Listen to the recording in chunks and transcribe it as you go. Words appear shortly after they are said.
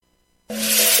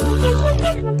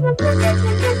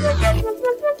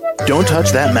Don't touch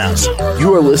that mouse.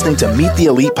 You are listening to Meet the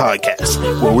Elite Podcast,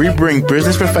 where we bring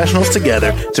business professionals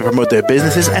together to promote their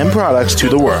businesses and products to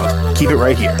the world. Keep it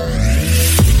right here.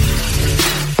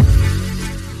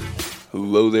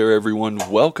 Hello there, everyone.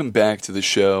 Welcome back to the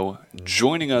show.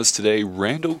 Joining us today,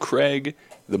 Randall Craig,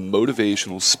 the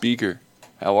motivational speaker.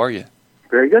 How are you?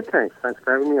 Very good, thanks. Thanks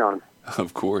for having me on.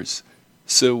 Of course.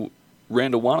 So,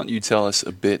 Randall, why don't you tell us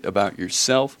a bit about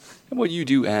yourself and what you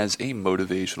do as a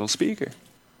motivational speaker?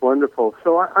 Wonderful.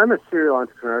 So I'm a serial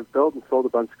entrepreneur. I've built and sold a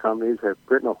bunch of companies. I've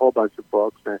written a whole bunch of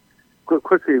books, and I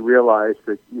quickly realized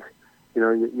that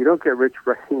you don't get rich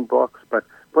writing books, but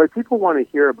people want to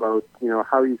hear about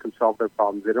how you can solve their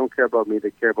problems. They don't care about me.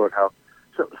 They care about how.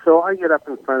 So I get up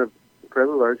in front of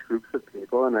fairly large groups of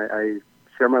people, and I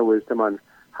share my wisdom on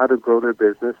how to grow their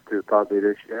business through thought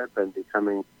leadership and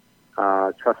becoming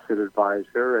a trusted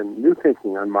advisor and new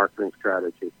thinking on marketing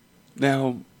strategy.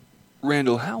 Now,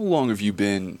 Randall, how long have you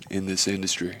been in this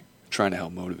industry trying to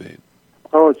help motivate?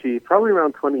 Oh, gee, probably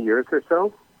around 20 years or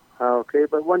so. Okay,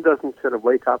 but one doesn't sort of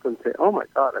wake up and say, oh, my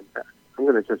God, I'm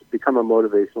going to just become a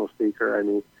motivational speaker. I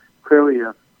mean, clearly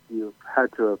you've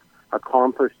had to have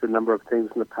accomplished a number of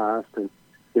things in the past, and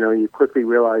you quickly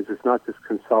realize it's not just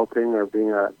consulting or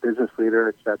being a business leader,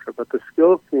 etc., but the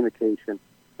skill of communication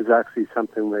is actually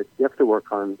something that you have to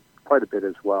work on quite a bit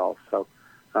as well. So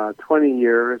 20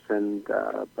 years,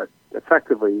 but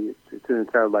effectively it's an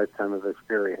entire lifetime of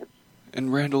experience.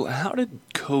 And Randall, how did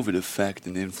COVID affect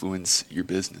and influence your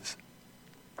business?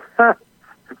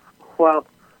 Well,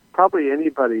 probably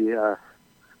anybody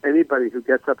who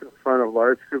gets up in front of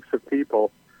large groups of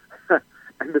people,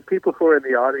 and the people who are in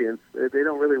the audience, they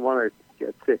don't really want to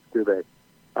get sick, do they?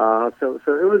 So it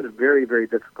was very, very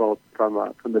difficult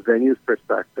from the venue's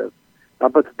perspective.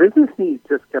 But the business needs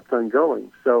just kept on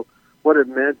going. So what it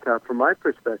meant from my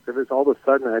perspective is all of a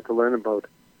sudden I had to learn about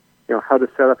how to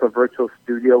set up a virtual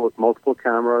studio with multiple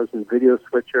cameras and video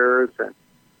switchers,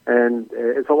 and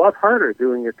it's a lot harder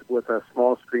doing it with a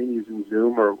small screen using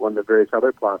Zoom or one of the various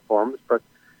other platforms. But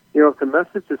if the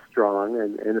message is strong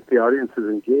and if the audience is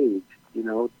engaged,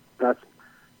 that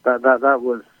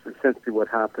was essentially what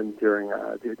happened during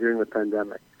the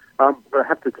pandemic. But I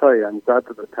have to tell you, I'm glad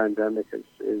that the pandemic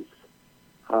is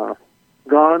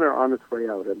gone or on its way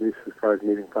out, at least as far as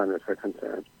meeting planners are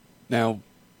concerned. Now,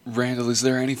 Randall, is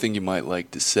there anything you might like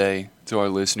to say to our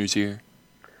listeners here?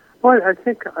 Well, I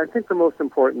think the most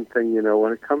important thing,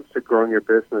 when it comes to growing your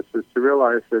business, is to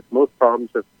realize that most problems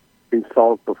have been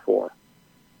solved before,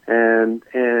 and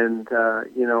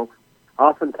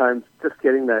oftentimes just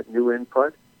getting that new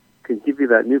input can give you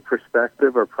that new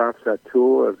perspective, or perhaps that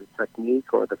tool, or the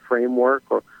technique, or the framework,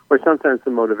 or sometimes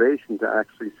the motivation to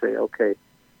actually say, okay,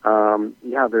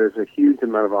 there's a huge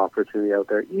amount of opportunity out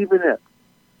there, even if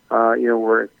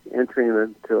we're entering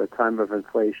into a time of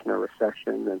inflation or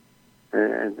recession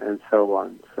and so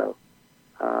on. So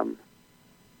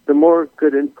the more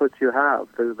good inputs you have,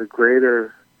 the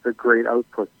greater the great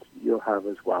outputs you'll have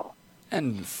as well.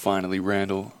 And finally,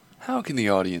 Randall, how can the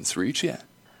audience reach you?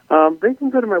 They can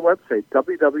go to my website,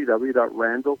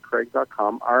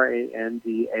 www.randallcraig.com,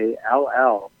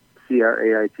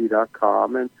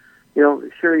 RANDALLCRAIG.com, and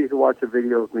sure, you can watch a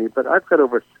video of me, but I've got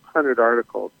over 600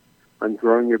 articles on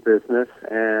growing your business,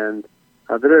 and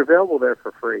that are available there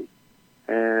for free.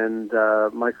 And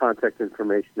my contact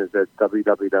information is at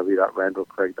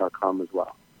www.randallcraig.com as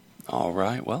well. All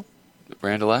right. Well,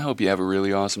 Randall, I hope you have a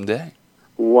really awesome day.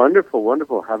 Wonderful,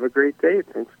 wonderful. Have a great day.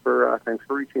 Thanks for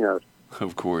reaching out.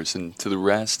 Of course. And to the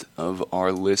rest of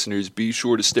our listeners, be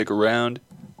sure to stick around.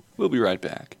 We'll be right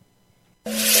back.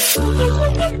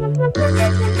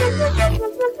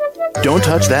 Don't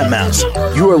touch that mouse.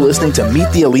 You are listening to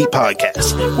Meet the Elite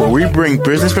Podcast, where we bring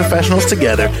business professionals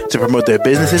together to promote their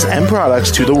businesses and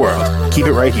products to the world. Keep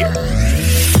it right here.